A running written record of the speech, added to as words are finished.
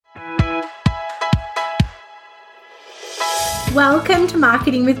Welcome to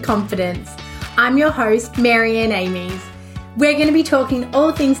Marketing with Confidence. I'm your host, Marianne Amies. We're going to be talking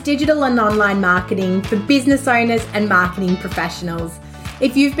all things digital and online marketing for business owners and marketing professionals.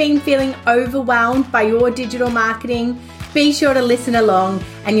 If you've been feeling overwhelmed by your digital marketing, be sure to listen along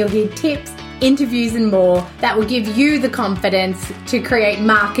and you'll hear tips, interviews and more that will give you the confidence to create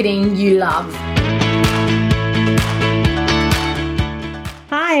marketing you love.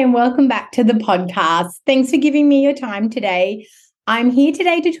 Hi, and welcome back to the podcast. Thanks for giving me your time today. I'm here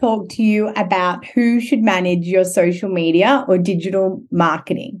today to talk to you about who should manage your social media or digital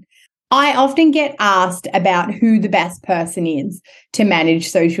marketing. I often get asked about who the best person is to manage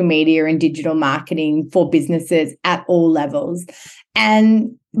social media and digital marketing for businesses at all levels.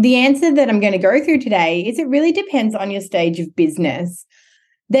 And the answer that I'm going to go through today is it really depends on your stage of business.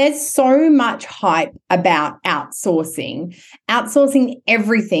 There's so much hype about outsourcing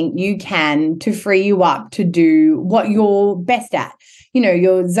everything you can to free you up to do what you're best at,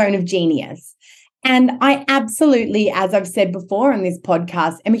 your zone of genius. And I absolutely, as I've said before on this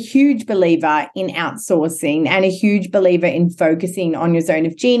podcast, am a huge believer in outsourcing and a huge believer in focusing on your zone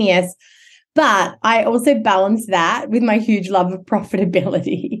of genius. But I also balance that with my huge love of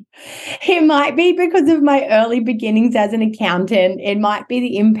profitability. It might be because of my early beginnings as an accountant. It might be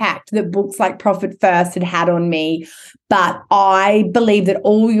the impact that books like Profit First had on me. But I believe that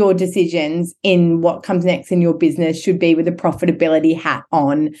all your decisions in what comes next in your business should be with a profitability hat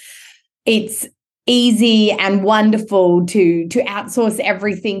on. It's easy and wonderful to outsource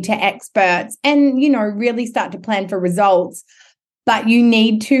everything to experts and, really start to plan for results. But you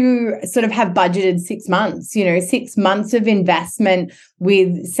need to sort of have budgeted 6 months, 6 months of investment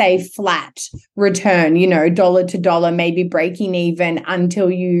with, say, flat return, dollar to dollar, maybe breaking even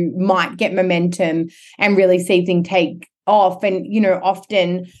until you might get momentum and really see things take off. And,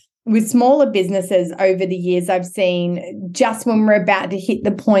 often with smaller businesses over the years, I've seen just when we're about to hit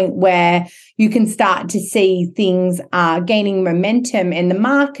the point where you can start to see things gaining momentum in the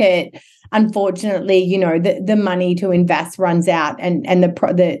market, unfortunately, the money to invest runs out and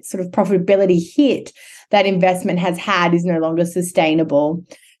the sort of profitability hit that investment has had is no longer sustainable.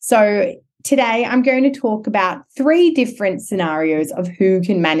 So today I'm going to talk about 3 different scenarios of who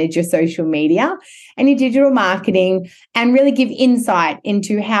can manage your social media and your digital marketing and really give insight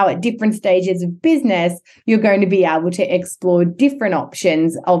into how at different stages of business, you're going to be able to explore different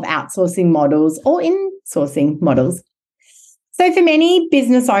options of outsourcing models or insourcing models. So for many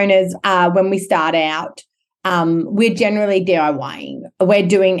business owners, when we start out, we're generally DIYing. We're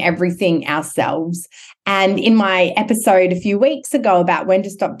doing everything ourselves. And in my episode a few weeks ago about when to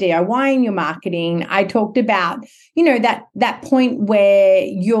stop DIYing your marketing, I talked about, that point where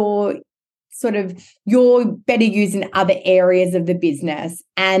you're better used in other areas of the business.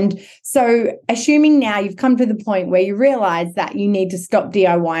 And so assuming now you've come to the point where you realize that you need to stop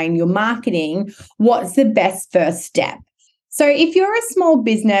DIYing your marketing, what's the best first step? So if you're a small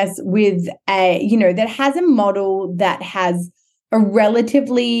business with that has a model that has a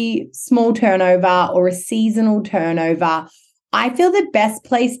relatively small turnover or a seasonal turnover, I feel the best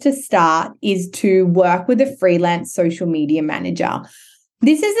place to start is to work with a freelance social media manager.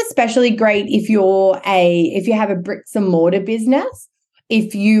 This is especially great if you have a bricks and mortar business.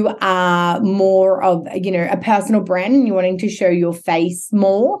 If you are more of, a personal brand and you're wanting to show your face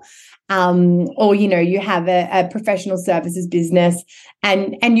more, or, you have a professional services business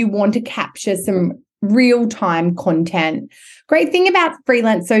and you want to capture some real-time content. Great thing about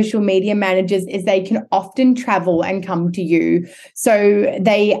freelance social media managers is they can often travel and come to you. So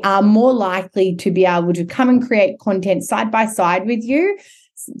they are more likely to be able to come and create content side by side with you,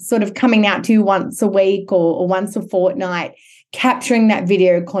 sort of coming out to you once a week or once a fortnight, capturing that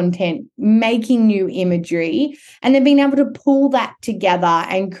video content, making new imagery, and then being able to pull that together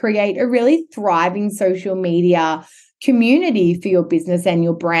and create a really thriving social media community for your business and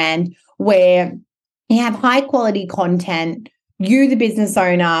your brand where you have high quality content. You, the business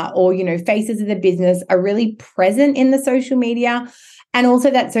owner or, faces of the business are really present in the social media. And also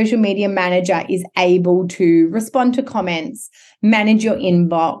that social media manager is able to respond to comments, manage your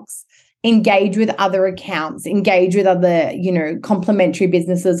inbox, engage with other accounts, engage with other, complementary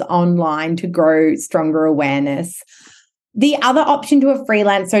businesses online to grow stronger awareness. The other option to a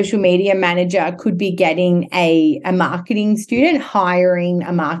freelance social media manager could be getting a marketing student, hiring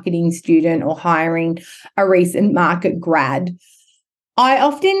a marketing student or hiring a recent market grad. I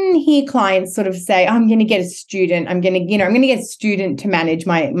often hear clients sort of say, I'm going to get a student. I'm going to get a student to manage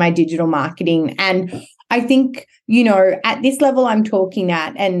my digital marketing. And I think, at this level I'm talking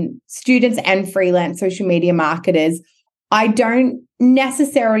at, and students and freelance social media marketers, I don't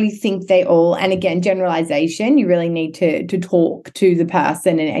necessarily think they all, and again, generalization, you really need to talk to the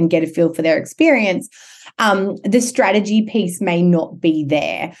person and get a feel for their experience. The strategy piece may not be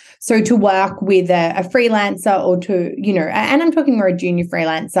there. So to work with a freelancer or to, and I'm talking more a junior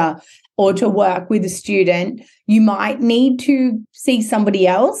freelancer, or to work with a student, you might need to see somebody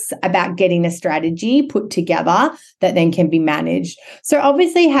else about getting a strategy put together that then can be managed. So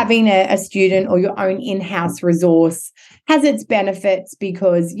obviously having a student or your own in-house resource has its benefits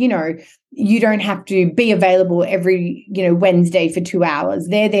because, you don't have to be available every, Wednesday for 2 hours.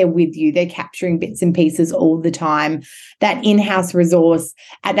 They're there with you. They're capturing bits and pieces all the time. That in-house resource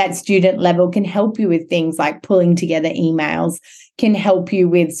at that student level can help you with things like pulling together emails, can help you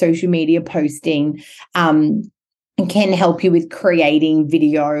with social media posting, and can help you with creating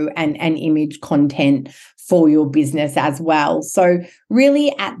video and image content for your business as well. So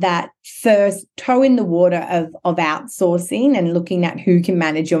really at that first toe in the water of outsourcing and looking at who can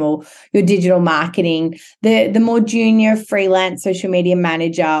manage your digital marketing, the more junior freelance social media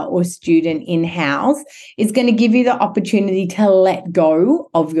manager or student in-house is going to give you the opportunity to let go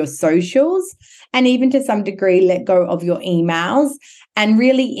of your socials and even to some degree let go of your emails. And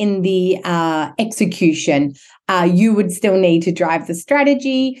really in the execution, you would still need to drive the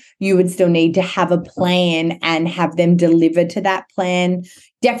strategy. You would still need to have a plan and have them deliver to that plan.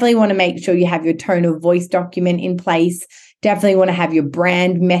 Definitely want to make sure you have your tone of voice document in place. Definitely want to have your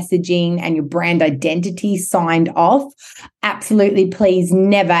brand messaging and your brand identity signed off. Absolutely, please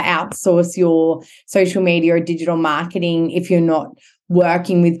never outsource your social media or digital marketing if you're not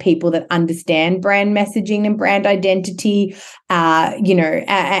working with people that understand brand messaging and brand identity,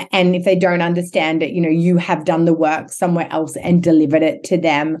 and if they don't understand it, you have done the work somewhere else and delivered it to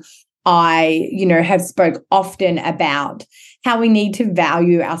them. I, have spoke often about how we need to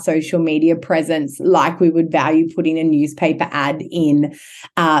value our social media presence like we would value putting a newspaper ad in,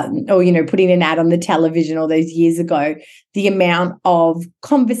 or, putting an ad on the television all those years ago. The amount of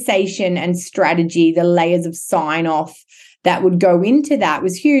conversation and strategy, the layers of sign off that would go into that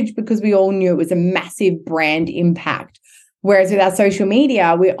was huge because we all knew it was a massive brand impact. Whereas with our social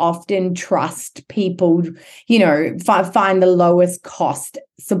media, we often trust people, find the lowest cost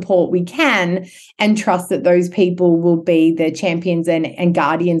support we can and trust that those people will be the champions and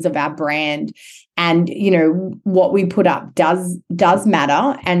guardians of our brand. And, what we put up does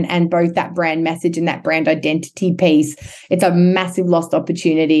matter. And both that brand message and that brand identity piece, it's a massive lost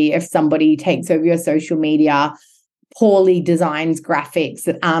opportunity if somebody takes over your social media, poorly designs graphics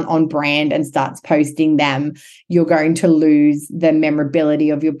that aren't on brand and starts posting them. You're going to lose the memorability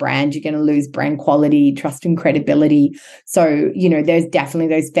of your brand. You're going to lose brand quality, trust, and credibility. So, there's definitely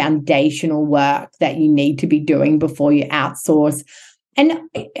those foundational work that you need to be doing before you outsource. And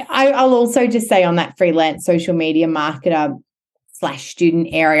I'll also just say on that freelance social media marketer / student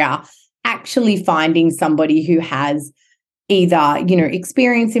area, actually finding somebody who has either,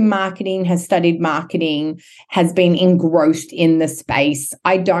 experience in marketing, has studied marketing, has been engrossed in the space.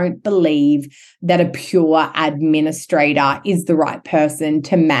 I don't believe that a pure administrator is the right person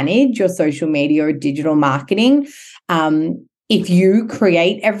to manage your social media or digital marketing. If you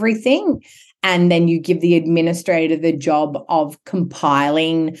create everything and then you give the administrator the job of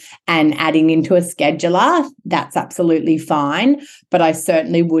compiling and adding into a scheduler, that's absolutely fine. But I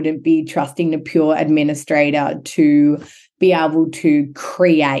certainly wouldn't be trusting the pure administrator to be able to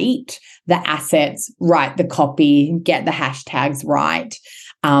create the assets, write the copy, get the hashtags right,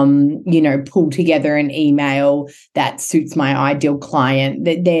 pull together an email that suits my ideal client.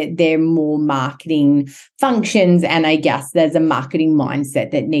 They're more marketing functions. And I guess there's a marketing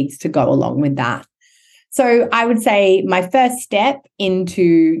mindset that needs to go along with that. So I would say my first step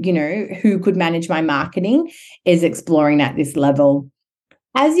into, who could manage my marketing is exploring at this level.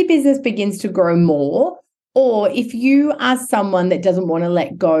 As your business begins to grow more, or if you are someone that doesn't want to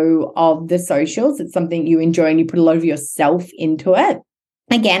let go of the socials, it's something you enjoy and you put a lot of yourself into it.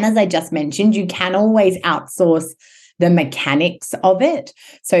 Again, as I just mentioned, you can always outsource the mechanics of it.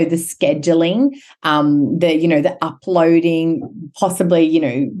 So the scheduling, the uploading, possibly,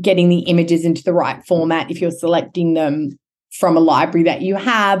 getting the images into the right format if you're selecting them from a library that you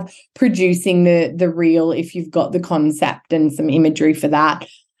have, producing the reel if you've got the concept and some imagery for that.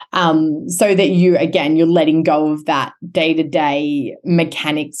 So that you're letting go of that day-to-day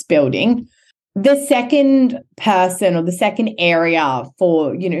mechanics building. The second person or the second area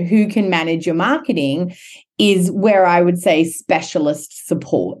for, who can manage your marketing is where I would say specialist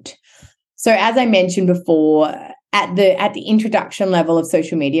support. So as I mentioned before, at the introduction level of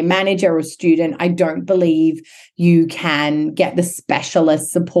social media manager or student, I don't believe you can get the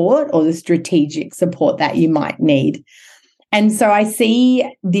specialist support or the strategic support that you might need. And so I see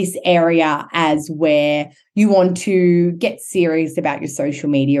this area as where you want to get serious about your social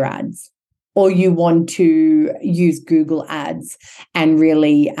media ads, or you want to use Google Ads and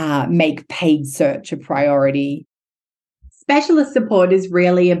really make paid search a priority. Specialist support is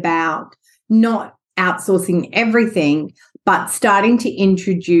really about not outsourcing everything, but starting to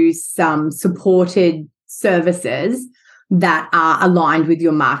introduce some supported services that are aligned with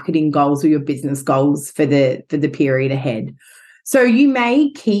your marketing goals or your business goals for the period ahead. So you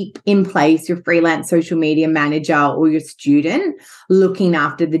may keep in place your freelance social media manager or your student looking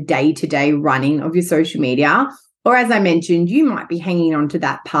after the day-to-day running of your social media. Or as I mentioned, you might be hanging on to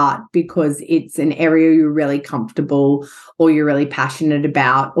that part because it's an area you're really comfortable or you're really passionate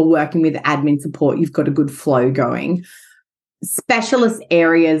about, or working with admin support, you've got a good flow going. Specialist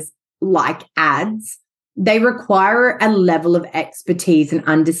areas like ads, they require a level of expertise and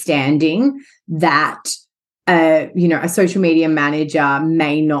understanding that a social media manager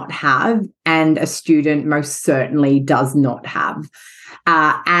may not have, and a student most certainly does not have.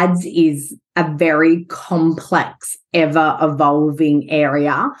 Ads is a very complex, ever-evolving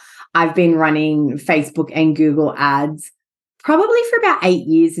area. I've been running Facebook and Google ads probably for about 8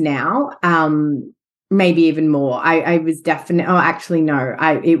 years now, maybe even more. I was definitely,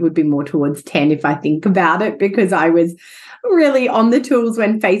 it would be more towards 10 if I think about it, because I was really on the tools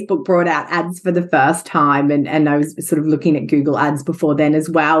when Facebook brought out ads for the first time, and I was sort of looking at Google ads before then as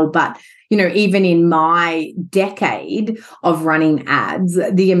well. But even in my decade of running ads,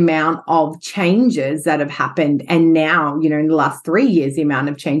 the amount of changes that have happened, and now, in the last 3 years, the amount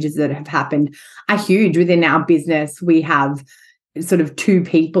of changes that have happened are huge. Within our business, we have sort of two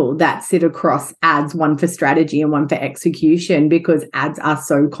people that sit across ads, one for strategy and one for execution, because ads are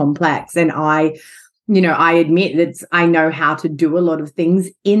so complex. And I admit that I know how to do a lot of things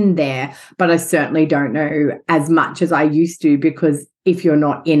in there, but I certainly don't know as much as I used to, because if you're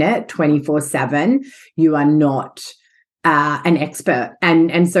not in it 24/7, you are not an expert.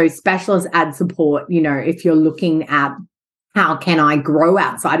 And so specialist ad support, if you're looking at how can I grow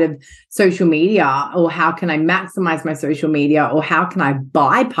outside of social media, or how can I maximize my social media, or how can I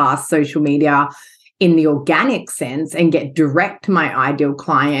bypass social media in the organic sense and get direct to my ideal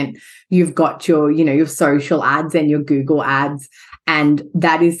client, you've got your social ads and your Google ads. And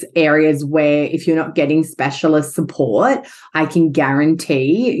that is areas where if you're not getting specialist support, I can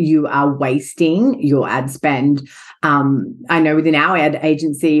guarantee you are wasting your ad spend. I know within our ad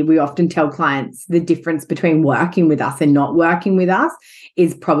agency, we often tell clients the difference between working with us and not working with us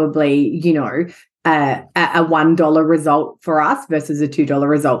is probably, a $1 result for us versus a $2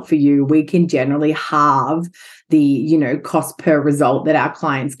 result for you. We can generally halve the, cost per result that our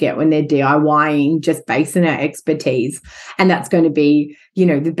clients get when they're DIYing, just based on our expertise. And that's going to be,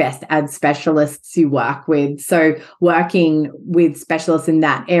 the best ad specialists you work with. So working with specialists in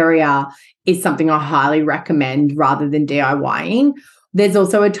that area is something I highly recommend rather than DIYing. There's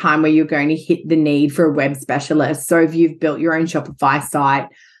also a time where you're going to hit the need for a web specialist. So if you've built your own Shopify site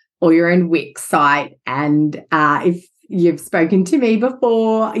or your own Wix site, and if you've spoken to me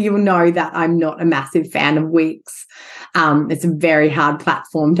before, you'll know that I'm not a massive fan of Wix. It's a very hard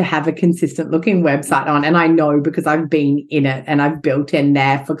platform to have a consistent looking website on. And I know because I've been in it and I've built in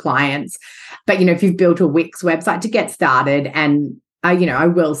there for clients. But, if you've built a Wix website to get started, and I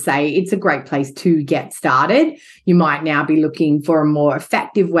will say it's a great place to get started. You might now be looking for a more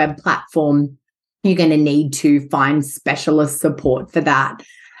effective web platform. You're going to need to find specialist support for that.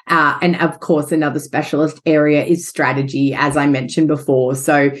 And of course, another specialist area is strategy, as I mentioned before.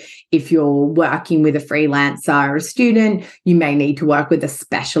 So if you're working with a freelancer or a student, you may need to work with a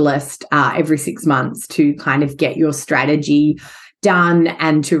specialist every 6 months to kind of get your strategy done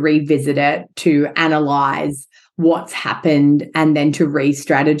and to revisit it, to analyze what's happened, and then to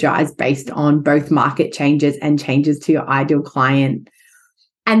re-strategize based on both market changes and changes to your ideal client.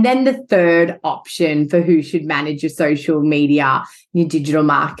 And then the third option for who should manage your social media, your digital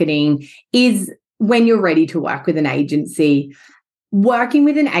marketing, is when you're ready to work with an agency. Working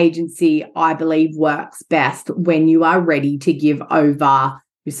with an agency, I believe, works best when you are ready to give over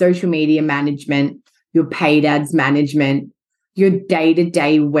your social media management, your paid ads management, your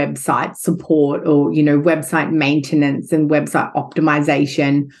day-to-day website support, or, website maintenance and website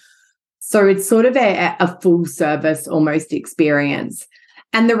optimization. So it's sort of a full service almost experience.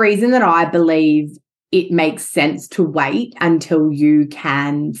 And the reason that I believe it makes sense to wait until you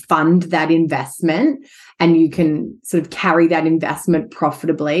can fund that investment and you can sort of carry that investment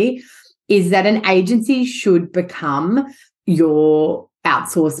profitably is that an agency should become your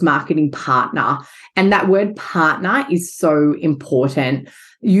outsourced marketing partner. And that word partner is so important.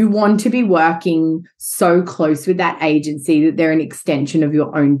 You want to be working so close with that agency that they're an extension of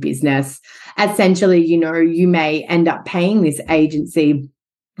your own business. Essentially, you may end up paying this agency,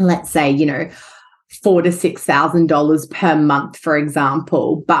 let's say, $4,000 to $6,000 per month, for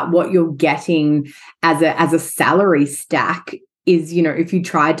example. But what you're getting as a salary stack is, if you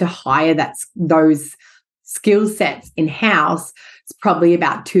try to hire those skill sets in-house, it's probably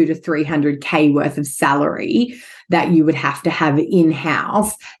about $200K to $300K worth of salary that you would have to have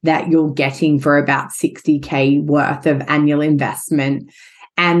in-house that you're getting for about $60K worth of annual investment.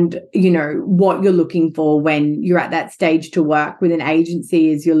 And, what you're looking for when you're at that stage to work with an agency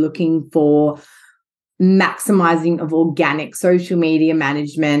is you're looking for maximizing of organic social media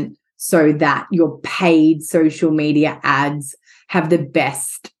management so that your paid social media ads have the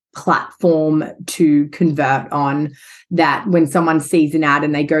best platform to convert on, that when someone sees an ad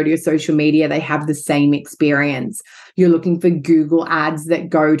and they go to your social media, they have the same experience. You're looking for Google ads that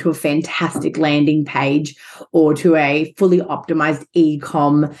go to a fantastic landing page or to a fully optimized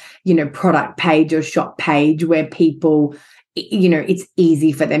e-com, product page or shop page where people, it's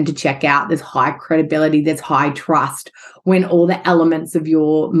easy for them to check out. There's high credibility, there's high trust. When all the elements of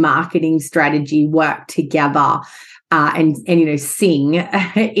your marketing strategy work together, and sing,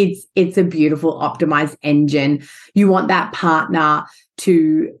 it's a beautiful optimized engine. You want that partner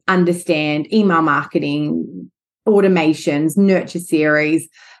to understand email marketing, automations, nurture series,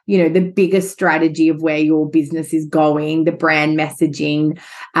 the biggest strategy of where your business is going, the brand messaging,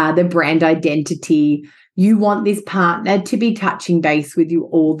 the brand identity. You want this partner to be touching base with you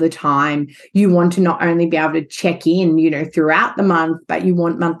all the time. You want to not only be able to check in, throughout the month, but you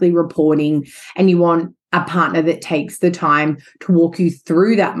want monthly reporting, and you want a partner that takes the time to walk you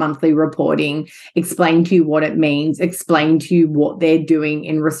through that monthly reporting, explain to you what it means, explain to you what they're doing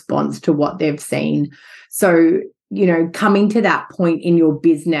in response to what they've seen. So, coming to that point in your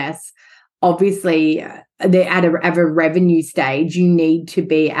business, obviously, they're at a revenue stage. You need to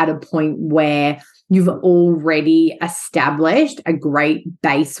be at a point where you've already established a great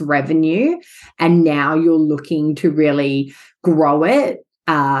base revenue, and now you're looking to really grow it,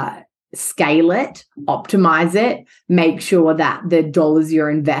 scale it, optimize it, make sure that the dollars you're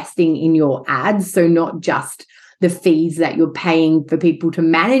investing in your ads, so not just the fees that you're paying for people to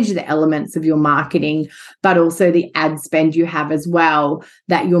manage the elements of your marketing, but also the ad spend you have as well,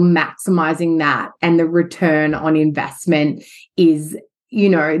 that you're maximizing that, and the return on investment is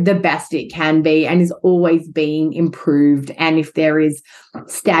the best it can be and is always being improved. And if there is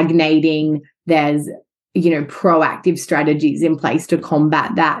stagnating, there's proactive strategies in place to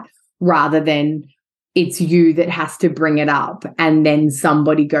combat that, rather than it's you that has to bring it up and then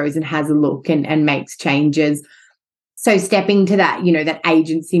somebody goes and has a look and makes changes. So stepping to that, that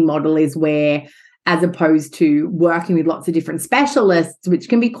agency model is where, as opposed to working with lots of different specialists, which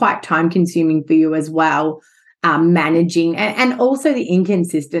can be quite time consuming for you as well, managing and also the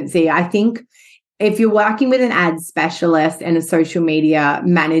inconsistency. I think if you're working with an ad specialist and a social media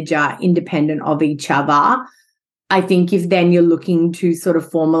manager independent of each other, I think if then you're looking to sort of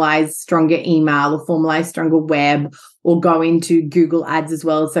formalize stronger email or formalize stronger web or go into Google ads as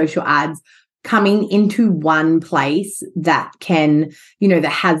well as social ads, coming into one place that can, that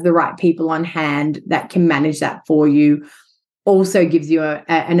has the right people on hand that can manage that for you, also gives you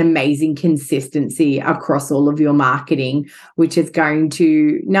an amazing consistency across all of your marketing, which is going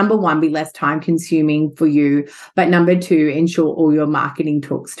to, number one, be less time consuming for you, but number two, ensure all your marketing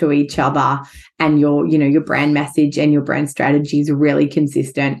talks to each other and your brand message and your brand strategy is really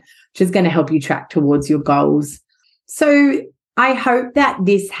consistent, which is going to help you track towards your goals. So I hope that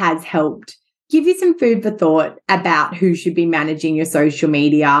this has helped give you some food for thought about who should be managing your social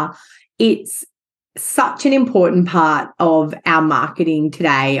media. It's such an important part of our marketing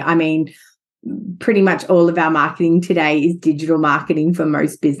today. I mean, pretty much all of our marketing today is digital marketing for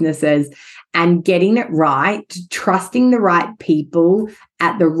most businesses, and getting it right, trusting the right people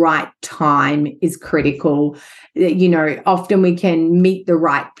at the right time is critical. Often we can meet the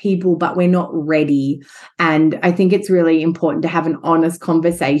right people, but we're not ready. And I think it's really important to have an honest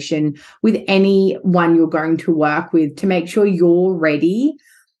conversation with anyone you're going to work with to make sure you're ready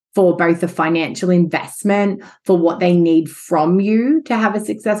for both the financial investment, for what they need from you to have a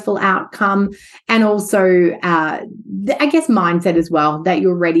successful outcome, and also, mindset as well, that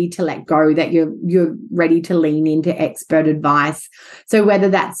you're ready to let go, that you're ready to lean into expert advice. So whether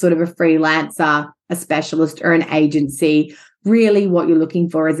that's sort of a freelancer, a specialist, or an agency, really what you're looking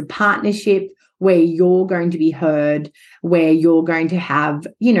for is a partnership where you're going to be heard, where you're going to have,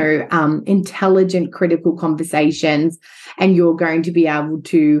 intelligent, critical conversations, and you're going to be able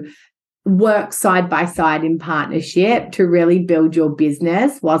to work side by side in partnership to really build your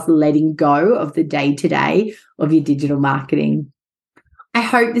business whilst letting go of the day-to-day of your digital marketing. I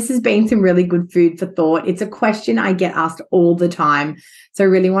hope this has been some really good food for thought. It's a question I get asked all the time. So I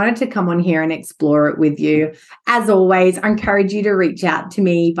really wanted to come on here and explore it with you. As always, I encourage you to reach out to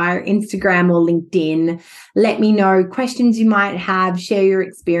me via Instagram or LinkedIn. Let me know questions you might have, share your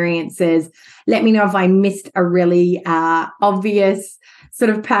experiences. Let me know if I missed a really obvious sort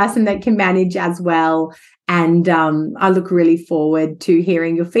of person that can manage as well. And I look really forward to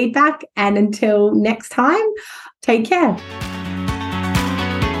hearing your feedback. And until next time, take care.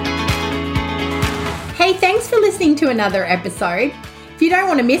 Hey, thanks for listening to another episode. If you don't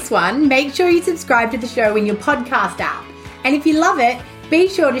want to miss one, make sure you subscribe to the show in your podcast app. And if you love it, be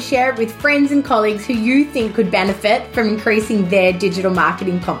sure to share it with friends and colleagues who you think could benefit from increasing their digital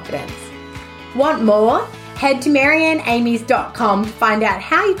marketing confidence. Want more? Head to maryanneamies.com to find out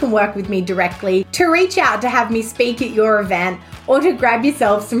how you can work with me directly, to reach out to have me speak at your event, or to grab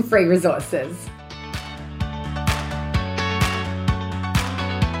yourself some free resources.